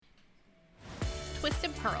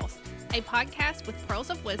Twisted Pearls, a podcast with pearls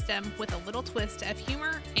of wisdom with a little twist of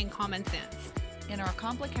humor and common sense. In our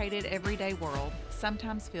complicated everyday world,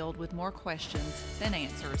 sometimes filled with more questions than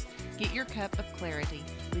answers, get your cup of clarity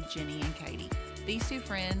with Jenny and Katie. These two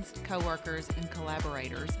friends, co-workers, and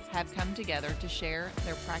collaborators have come together to share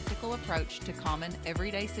their practical approach to common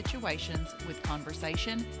everyday situations with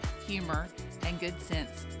conversation, humor, and good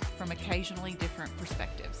sense from occasionally different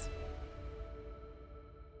perspectives.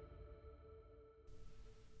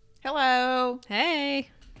 Hello,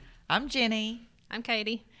 Hey, I'm Jenny, I'm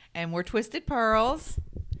Katie. and we're Twisted Pearls.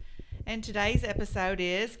 And today's episode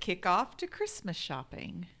is Kickoff to Christmas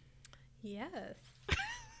Shopping. Yes.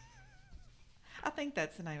 I think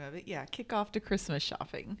that's the name of it. Yeah, Kickoff to Christmas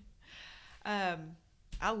Shopping. I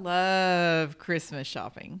love Christmas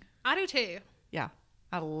shopping. I do too. Yeah,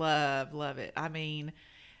 I love it. I mean,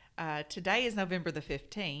 today is November the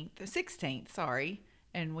 16th, sorry.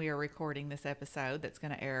 And we are recording this episode that's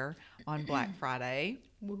going to air on Black Friday.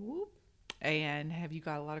 Whoop. And have you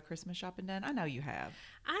got a lot of Christmas shopping done? I know you have.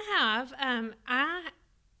 I have.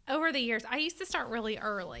 Over the years, I used to start really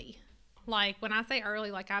early. Like, when I say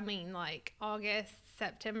early, like, I mean, like, August,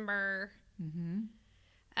 September.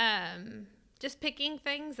 Just picking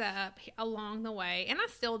things up along the way. And I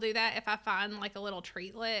still do that if I find, like, a little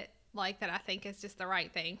treatlet, like, that I think is just the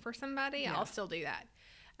right thing for somebody. Yeah. I'll still do that.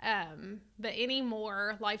 But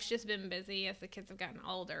anymore, life's just been busy as the kids have gotten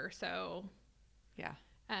older. So, yeah.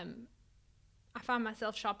 I find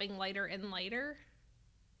myself shopping later and later,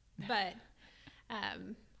 but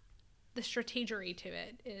the strategery to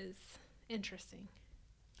it is interesting.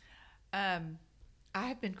 I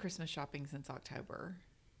have been Christmas shopping since October,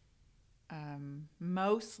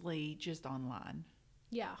 mostly just online.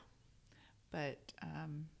 Yeah. But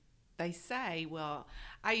they say, well,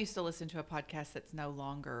 I used to listen to a podcast that's no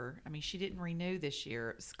longer, I mean, she didn't renew this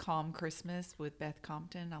year. It's Calm Christmas with Beth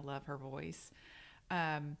Compton. I love her voice.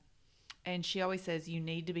 And she always says you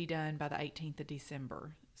need to be done by the 18th of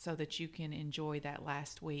December so that you can enjoy that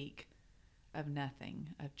last week of nothing,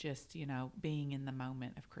 of just, being in the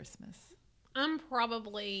moment of Christmas.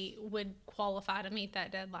 Probably would qualify to meet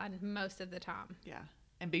that deadline most of the time. Yeah.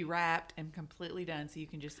 And be wrapped and completely done so you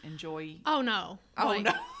can just enjoy. Oh, no. Oh,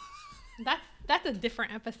 no. That's a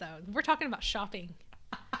different episode. We're talking about shopping,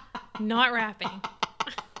 not wrapping.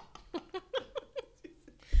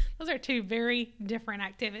 Those are two very different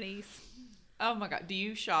activities. Oh my God. Do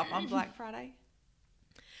you shop on Black Friday?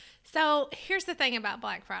 So here's the thing about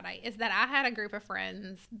Black Friday is that I had a group of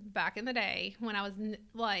friends back in the day when I was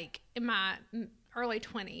like in my early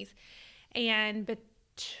 20s. And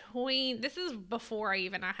this is before I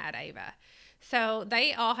had Ava. So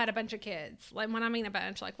they all had a bunch of kids. Like, when I mean a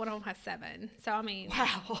bunch, like, one of them has 7. So, I mean.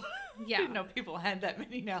 Wow. Yeah. I didn't know people had that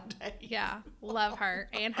many nowadays. Yeah. Love her.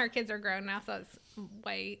 And her kids are grown now, so it's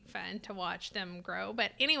way fun to watch them grow.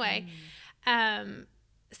 But anyway,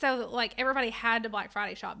 so, like, everybody had to Black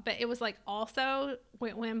Friday shop. But it was, like, also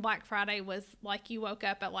when Black Friday was, like, you woke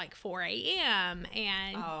up at, like, 4 a.m.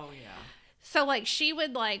 And. Oh, yeah. So, like, she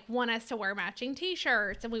would, like, want us to wear matching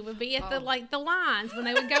T-shirts, and we would be at the lines when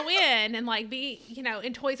they would go in and, like, be,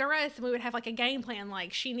 in Toys R Us, and we would have, like, a game plan,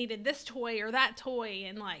 like, she needed this toy or that toy,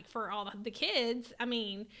 and, like, for all the kids, I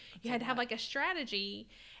mean, you had to have, like, a strategy,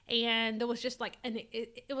 and there was just, like,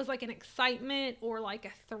 it was, like, an excitement or, like,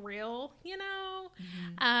 a thrill,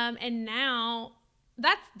 and now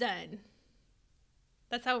that's done.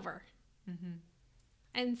 That's over. Mm-hmm.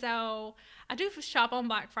 And so I do shop on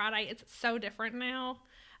Black Friday. It's so different now.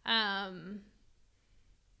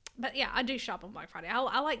 But yeah, I do shop on Black Friday.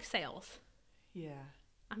 I like sales. Yeah.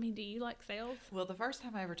 I mean, do you like sales? Well, the first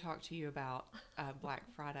time I ever talked to you about Black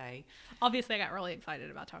Friday. Obviously, I got really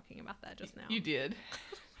excited about talking about that just now. You did.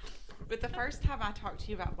 But the first time I talked to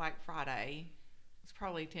you about Black Friday was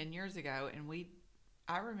probably 10 years ago. And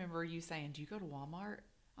I remember you saying, do you go to Walmart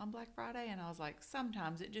on Black Friday? And I was like,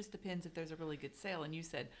 sometimes. It just depends if there's a really good sale. And you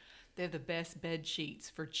said they have the best bed sheets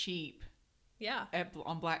for cheap. Yeah.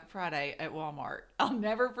 On Black Friday at Walmart. I'll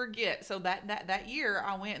never forget. So that year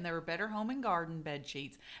I went and there were Better Home and Garden bed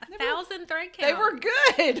sheets. 1,000 thread count. They were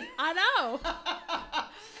good. I know.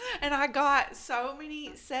 And I got so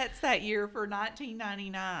many sets that year for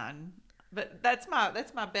 $19.99. But that's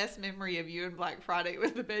my best memory of you and Black Friday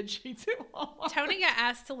with the bed sheets at Walmart. Tony got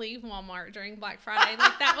asked to leave Walmart during Black Friday.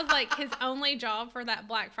 Like, that was like his only job for that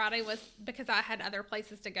Black Friday was because I had other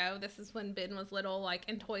places to go. This is when Ben was little, like,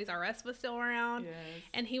 and Toys R Us was still around. Yes.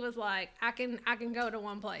 And he was like, I can go to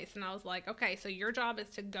one place. And I was like, okay, so your job is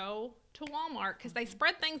to go to Walmart because they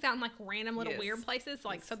spread things out in like random little weird places.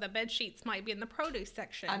 Like, so the bed sheets might be in the produce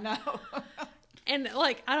section. I know. And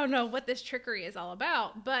like, I don't know what this trickery is all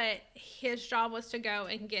about, but his job was to go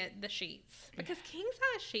and get the sheets because king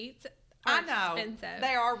size sheets are expensive.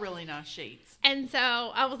 They are really nice sheets. And so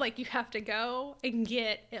I was like, you have to go and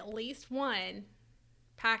get at least one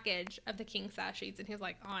package of the king size sheets. And he was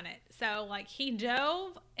like, on it. So like he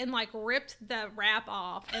dove and like ripped the wrap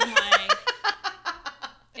off and like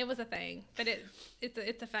it was a thing. But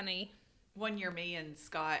it's a funny. One year, me and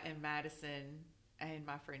Scott and Madison and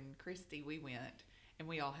my friend Christy, we went and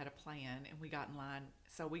we all had a plan and we got in line.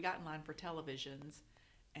 So we got in line for televisions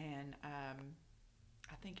and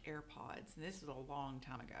I think AirPods. And this was a long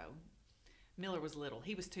time ago. Miller was little.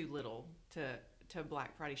 He was too little to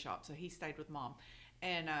Black Friday shop, so he stayed with Mom.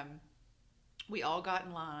 And we all got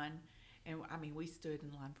in line, and I mean, we stood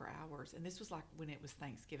in line for hours. And this was like when it was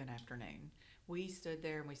Thanksgiving afternoon. We stood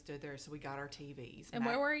there, so we got our TVs. And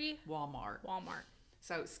where were you? Walmart.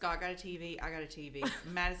 So Scott got a TV, I got a TV,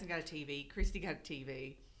 Madison got a TV, Christy got a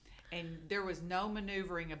TV, and there was no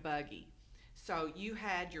maneuvering a buggy. So you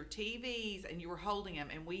had your TVs and you were holding them,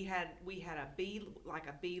 and we had a beeline, like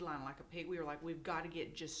a pig. We were like, we've got to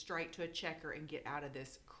get just straight to a checker and get out of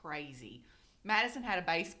this crazy. Madison had a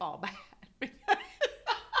baseball bat. If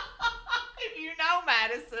you know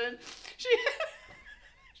Madison, she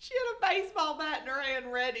had a baseball bat in her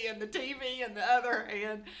hand ready and the TV in the other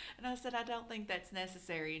hand. And I said, I don't think that's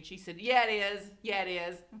necessary. And she said, yeah, it is. Yeah, it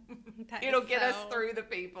is. It'll get us through the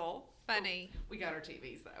people. Funny. We got our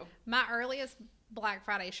TVs, though. My earliest Black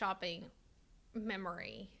Friday shopping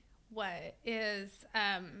memory is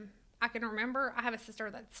I can remember I have a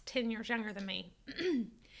sister that's 10 years younger than me.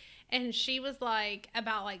 And she was like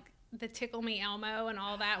about like the Tickle Me Elmo and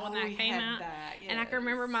all that when that came out. Yes. And I can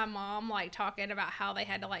remember my mom like talking about how they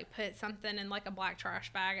had to like put something in like a black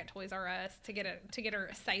trash bag at Toys R Us to get her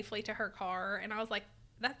safely to her car. And I was like,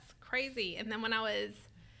 that's crazy. And then when I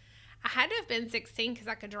had to have been 16 because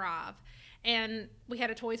I could drive. And we had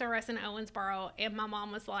a Toys R Us in Owensboro. And my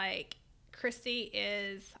mom was like, Christy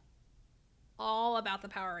is all about the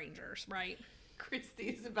Power Rangers, right? Christy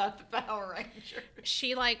is about the Power Rangers.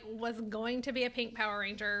 She like was going to be a pink Power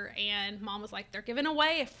Ranger, and Mom was like, they're giving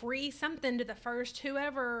away a free something to the first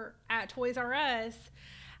whoever at Toys R Us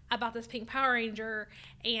about this pink Power Ranger,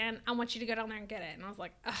 and I want you to go down there and get it. And I was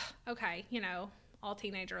like, okay, all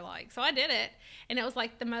teenager like. So I did it, and it was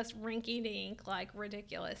like the most rinky-dink, like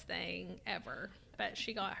ridiculous thing ever. But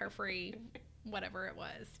she got her free whatever it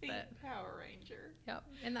was. Pink Power Ranger. Yep.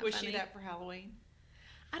 Isn't that was funny? she that for Halloween?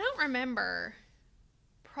 I don't remember.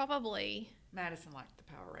 Probably. Madison liked the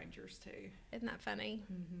Power Rangers too. Isn't that funny?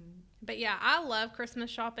 Mm-hmm. But yeah, I love Christmas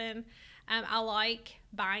shopping. I like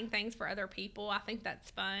buying things for other people. I think that's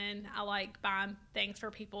fun. I like buying things for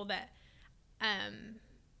people that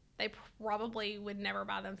they probably would never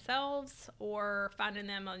buy themselves, or finding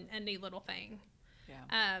them a neat little thing.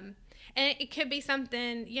 Yeah. And it could be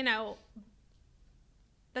something,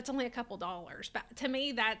 that's only a couple dollars. But to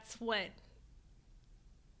me, that's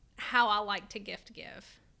how I like to give.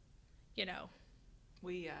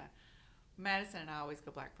 We, Madison and I always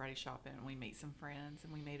go Black Friday shopping, and we meet some friends,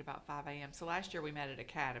 and we meet about 5 a.m. So last year we met at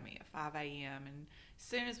Academy at 5 a.m. And as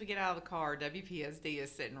soon as we get out of the car, WPSD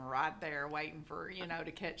is sitting right there waiting for,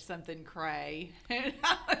 to catch something cray. And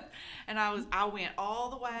I went all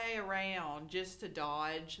the way around just to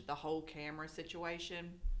dodge the whole camera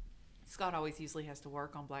situation. Scott usually has to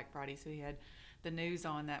work on Black Friday, so he had the news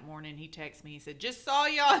on that morning. He texted me. He said, just saw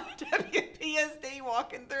you on WPSD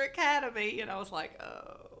walking through Academy. And I was like,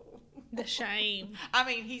 oh. The shame. I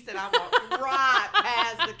mean, he said I walked right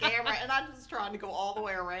past the camera, and I'm just trying to go all the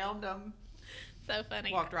way around him. So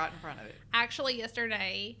funny. Walked right in front of it. Actually,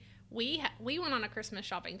 yesterday, we went on a Christmas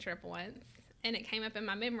shopping trip once, and it came up in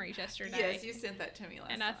my memories yesterday. Yes, you sent that to me last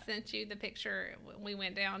night. And I sent you the picture. We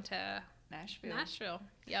went down to Nashville.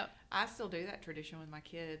 Yep. I still do that tradition with my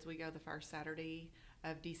kids. We go the first Saturday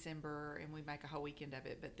of December, and we make a whole weekend of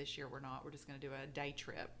it. But this year we're not. We're just going to do a day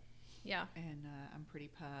trip. Yeah. And I'm pretty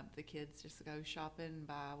pumped. The kids just go shopping,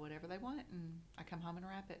 buy whatever they want, and I come home and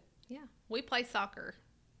wrap it. Yeah. We play soccer.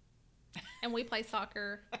 And we play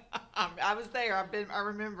soccer. I was there. I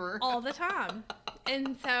remember. All the time.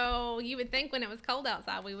 And so you would think when it was cold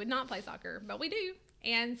outside we would not play soccer, but we do.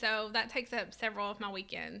 And so that takes up several of my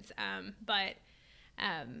weekends. But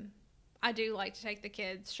I do like to take the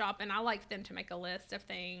kids shopping. I like them to make a list of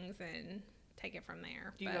things and take it from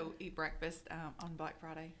there. Do you go eat breakfast on Black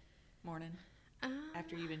Friday morning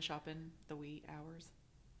after you've been shopping the wee hours?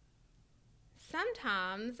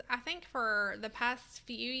 sometimes I think for the past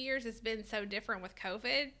few years it's been so different with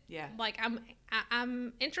COVID. Yeah. Like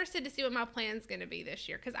I'm interested to see what my plan's going to be this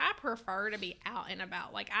year because I prefer to be out and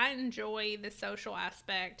about. Like I enjoy the social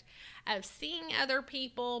aspect of seeing other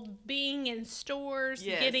people, being in stores,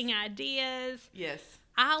 Yes. getting ideas. Yes.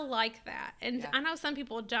 I like that. And Yeah. I know some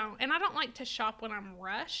people don't. And I don't like to shop when I'm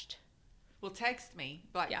rushed. Well, text me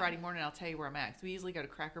Black Yeah. Friday morning. I'll tell you where I'm at. 'Cause we usually go to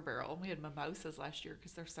Cracker Barrel. We had mimosas last year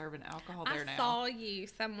because they're serving alcohol there I now. saw you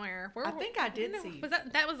somewhere. I think I did no, see you. Was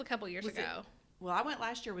that was a couple years Was it- ago. Well, I went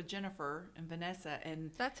last year with Jennifer and Vanessa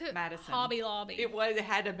and That's who, Madison. Hobby Lobby. It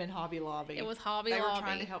had to have been Hobby Lobby. It was Hobby They Lobby. were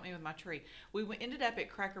trying to help me with my tree. We ended up at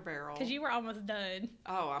Cracker Barrel. Because you were almost done.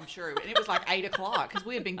 Oh, I'm sure. And it was like 8 o'clock because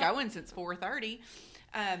we had been going since 4:30.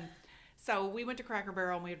 So we went to Cracker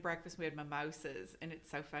Barrel and we had breakfast. We had mimosas, and it's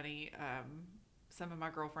so funny. Some of my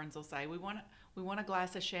girlfriends will say, "We want a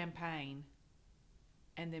glass of champagne,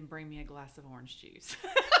 and then bring me a glass of orange juice."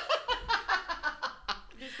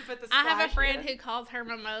 Just to put the I have a splash friend in. who calls her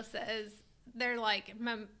mimosas. They're like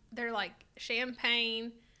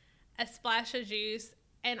champagne, a splash of juice,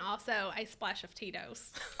 and also a splash of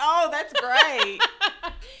Tito's. Oh, that's great.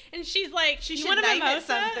 And she's like, She "You should want a name it mimosa?"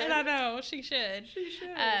 something. And I know she should. She should.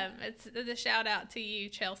 It's a shout out to you,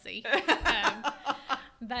 Chelsea.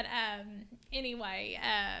 But anyway,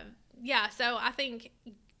 yeah. So I think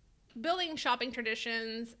building shopping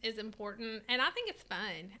traditions is important, and I think it's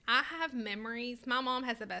fun. I have memories. My mom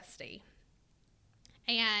has a bestie,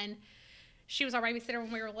 and she was our babysitter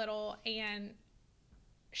when we were little, and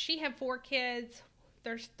she had 4 kids.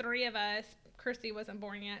 There's 3 of us. Christy wasn't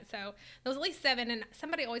born yet, so there was at least 7, and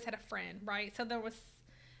somebody always had a friend, right? So there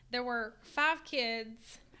were 5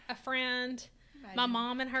 kids, a friend, my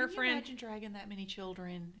mom and her Can you friend. imagine dragging that many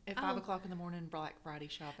children at 5 o'clock in the morning Black Friday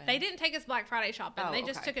shopping? They didn't take us Black Friday shopping. Oh, They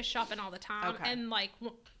just okay. took us shopping all the time. Okay. And like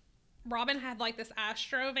Robin had like this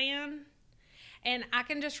Astro van. And I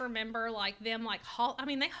can just remember like them like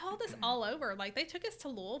they hauled us all over. Like they took us to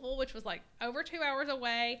Louisville, which was like over 2 hours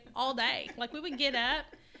away all day. Like we would get up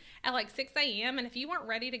at like 6 a.m. and if you weren't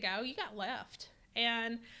ready to go, you got left.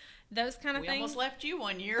 And those kind of We things. almost left you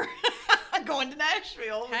one year going to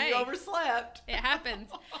Nashville when you Hey. overslept. It happens.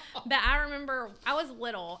 But I remember I was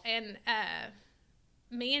little, and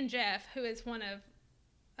me and Jeff, who is one of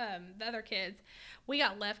the other kids, we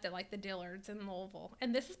got left at like the Dillards in Louisville.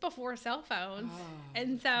 And this is before cell phones. Oh,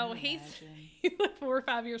 and so can you he's imagine? like 4 or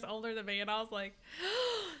 5 years older than me. And I was like,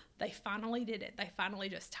 they finally did it. They finally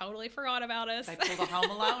just totally forgot about us. They pulled a Home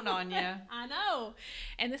Alone on you. I know.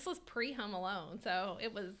 And this was pre-Home Alone. So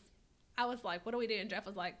I was like, what do we do? And Jeff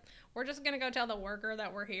was like, we're just going to go tell the worker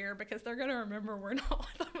that we're here because they're going to remember we're not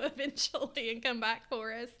with them eventually and come back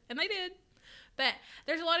for us. And they did. But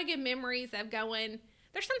there's a lot of good memories of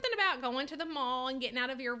there's something about going to the mall and getting out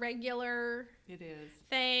of your regular It is.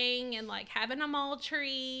 thing and like having a mall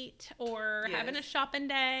treat or having a Yes. shopping Or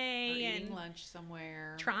day eating and lunch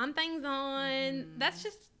somewhere. trying things on.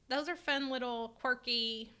 Mhm. Those are fun little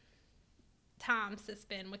quirky times to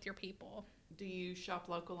spend with your people. Do you shop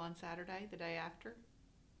local on Saturday, the day after?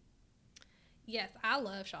 Yes, I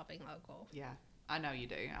love shopping local. Yeah, I know you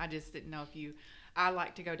do. I just didn't know if you. I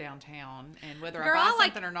like to go downtown, and whether Girl, I buy I like-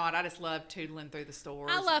 something or not, I just love tootling through the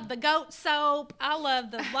stores. I love the goat soap. I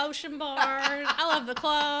love the lotion bars. I love the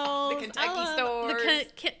clothes. The Kentucky I love stores.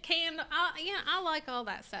 The can. I like all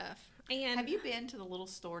that stuff. And Have you been to the little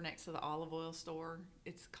store next to the olive oil store?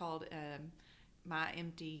 It's called My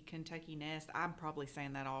Empty Kentucky Nest. I'm probably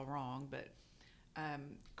saying that all wrong, but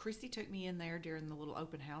Christy took me in there during the little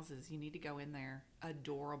open houses. You need to go in there.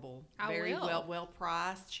 Adorable. I Very will. well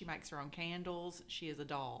priced. She makes her own candles. She is a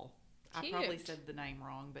doll. I probably Cute. said the name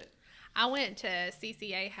wrong, but I went to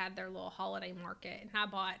CCA, had their little holiday market, and I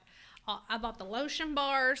bought the lotion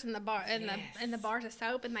bars and the Yes. bars of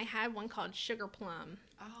soap, and they had one called Sugar Plum.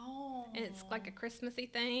 oh, And it's like a Christmassy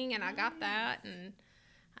thing, and I got that, and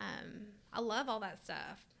I love all that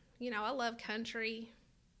stuff. I love country,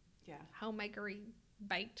 yeah. homemakery,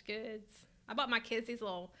 baked goods. I bought my kids these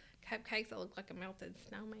little cupcakes that look like a melted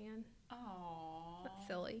snowman. Oh, That's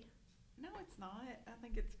silly. No, it's not. I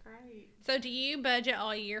think it's great. So do you budget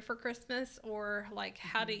all year for Christmas, or like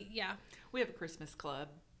how do you, yeah, We have a Christmas club.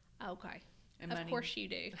 okay. And Of money- course you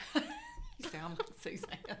do. You sound like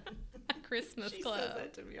Suzanne. A Christmas She club. says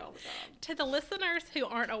that to me all the time. To the listeners who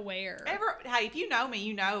aren't aware. Hey, if you know me,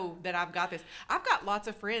 you know that I've got this. I've got lots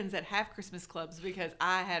of friends that have Christmas clubs because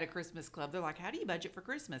I had a Christmas club. They're like, how do you budget for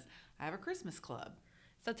Christmas? I have a Christmas club.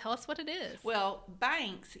 So tell us what it is. Well,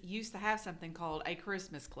 banks used to have something called a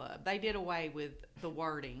Christmas club. They did away with the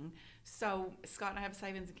wording. So Scott and I have a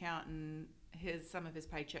savings account, and some of his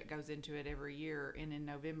paycheck goes into it every year, and in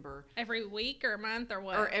November, Every week or month or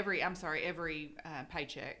what? or every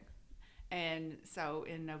paycheck, and so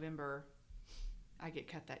in November, I get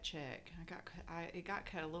cut that check. It got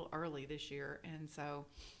cut a little early this year, and so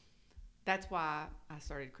that's why I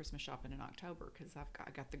started Christmas shopping in October, because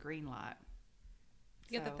I got the green light.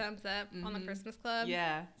 You get the thumbs up on the Christmas Club?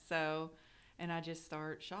 Yeah. So, and I just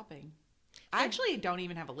start shopping. I actually don't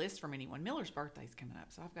even have a list from anyone. Miller's birthday's coming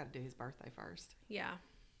up, so I've got to do his birthday first. Yeah.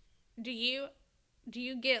 Do you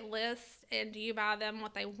get lists and do you buy them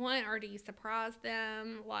what they want, or do you surprise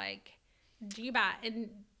them? Like, do you buy? And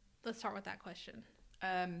let's start with that question.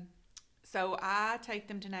 So I take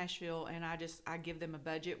them to Nashville, and I give them a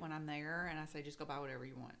budget when I'm there, and I say, just go buy whatever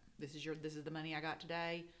you want. This is the money I got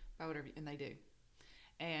today. Buy whatever, and they do.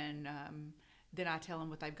 And then I tell them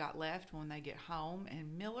what they've got left when they get home.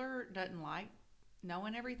 And Miller doesn't like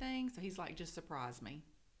knowing everything, so he's like, just surprise me.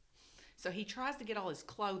 So he tries to get all his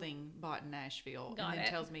clothing bought in Nashville, and then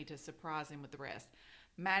tells me to surprise him with the rest.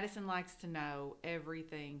 Madison likes to know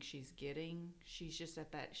everything she's getting. She's just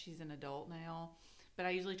she's an adult now. But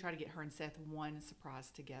I usually try to get her and Seth one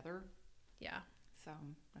surprise together. Yeah. So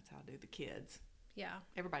that's how I do the kids. Yeah.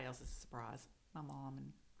 Everybody else is a surprise. My mom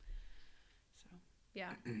and so.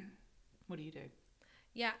 Yeah. What do you do?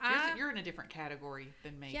 Yeah, you're in a different category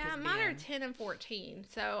than me. Yeah, mine are 10 and 14.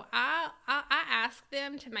 So I ask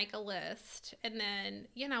them to make a list, and then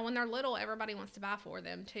when they're little, everybody wants to buy for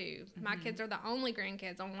them too. Mm-hmm. My kids are the only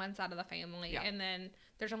grandkids on one side of the family, and then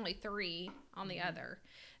there's only 3 on the other.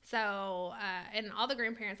 So and all the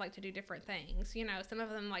grandparents like to do different things. Some of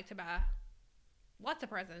them like to buy lots of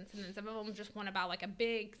presents, and then some of them just want to buy like a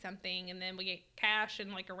big something, and then we get cash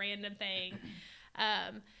and like a random thing.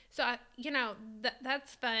 So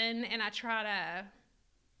that's fun, and I try to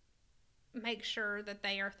make sure that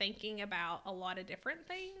they are thinking about a lot of different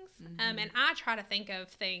things. Mm-hmm. And I try to think of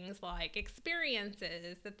things like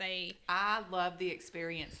experiences that I love the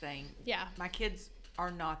experience thing. Yeah. My kids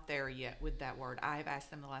are not there yet with that word. I have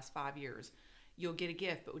asked them the last 5 years, you'll get a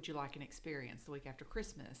gift, but would you like an experience the week after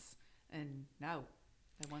Christmas? And no.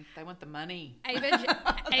 They want the money.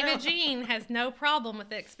 Ava Jean has no problem with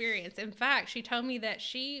the experience. In fact, she told me that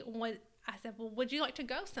I said, well, would you like to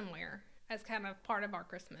go somewhere as kind of part of our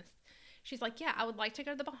Christmas? She's like, yeah, I would like to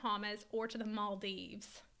go to the Bahamas or to the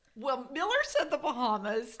Maldives. Well, Miller said the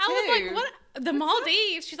Bahamas, too. I was like, what? The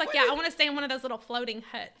Maldives? She's like, yeah, I want to stay in one of those little floating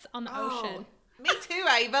huts on the ocean. Me too,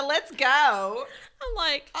 Ava. Let's go. I'm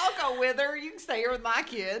like, I'll go with her. You can stay here with my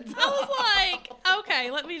kids. I was like, okay,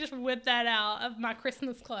 let me just whip that out of my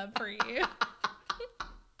Christmas club for you.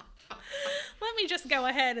 Let me just go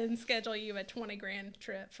ahead and schedule you a $20,000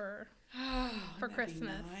 trip for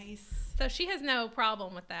Christmas. Nice. So she has no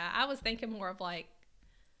problem with that. I was thinking more of like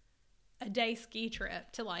a day ski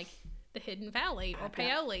trip to like the Hidden Valley or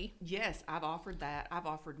Paoli. Yes, I've offered that. I've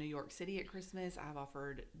offered New York City at Christmas. I've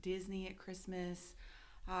offered Disney at Christmas.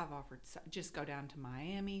 I've offered just go down to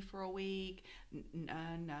Miami for a week.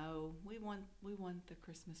 No, we want the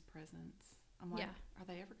Christmas presents. I'm like, Are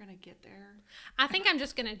they ever going to get there? I think I'm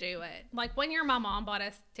just going to do it. Like one year my mom bought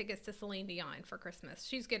us tickets to Celine Dion for Christmas.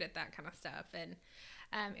 She's good at that kind of stuff. And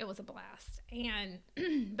it was a blast. And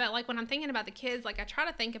but like when I'm thinking about the kids, like I try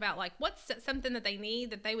to think about like what's something that they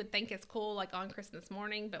need that they would think is cool like on Christmas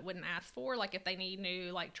morning but wouldn't ask for, like if they need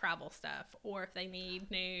new like travel stuff or if they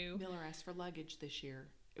need new. Miller asked for luggage this year.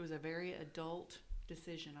 It was a very adult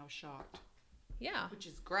decision. I was shocked. Yeah. Which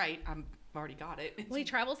is great. I've already got it. Well, he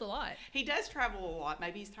travels a lot. He does travel a lot.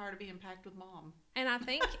 Maybe he's tired of being packed with mom. And I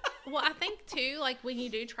think, too, like when you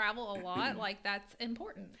do travel a lot, like that's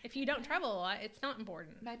important. If you don't travel a lot, it's not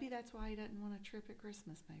important. Maybe that's why he doesn't want a trip at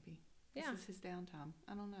Christmas, maybe. Yeah. This is his downtime.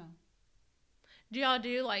 I don't know. Do y'all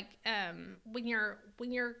do like, when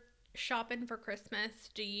you're shopping for Christmas,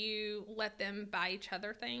 do you let them buy each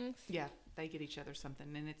other things? Yeah, they get each other something,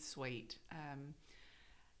 and it's sweet.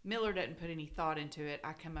 Miller doesn't put any thought into it.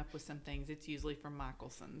 I come up with some things. It's usually from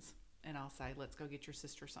Michelson's, and I'll say, let's go get your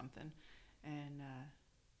sister something. And,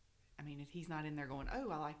 if he's not in there going, oh,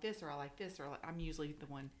 I like this, or I like this, I'm usually the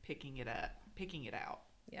one picking it out.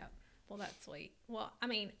 Yeah. Well, that's sweet. Well,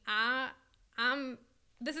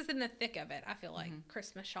 this is in the thick of it, I feel like,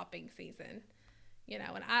 Christmas shopping season.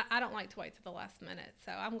 And I don't like to wait to the last minute.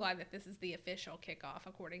 So I'm glad that this is the official kickoff,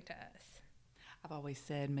 according to us. I've always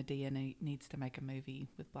said Medea needs to make a movie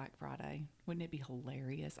with Black Friday. Wouldn't it be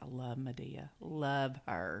hilarious? I love Medea. Love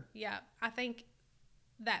her. Yeah, I think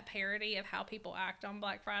that parody of how people act on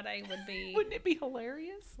Black Friday would be... Wouldn't it be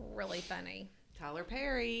hilarious? Really funny. Tyler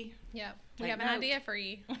Perry. Yep. We have an idea for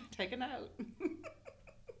you. Take a note.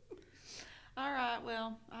 All right,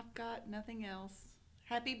 well, I've got nothing else.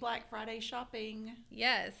 Happy Black Friday shopping.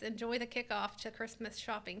 Yes, enjoy the kickoff to Christmas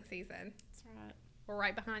shopping season. That's right. We're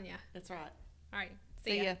right behind you. That's right. All right.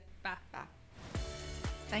 See ya. Bye. Bye.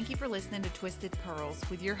 Thank you for listening to Twisted Pearls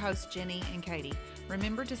with your hosts, Jenny and Katie.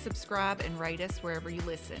 Remember to subscribe and rate us wherever you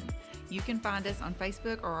listen. You can find us on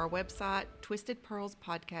Facebook or our website,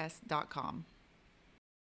 twistedpearlspodcast.com.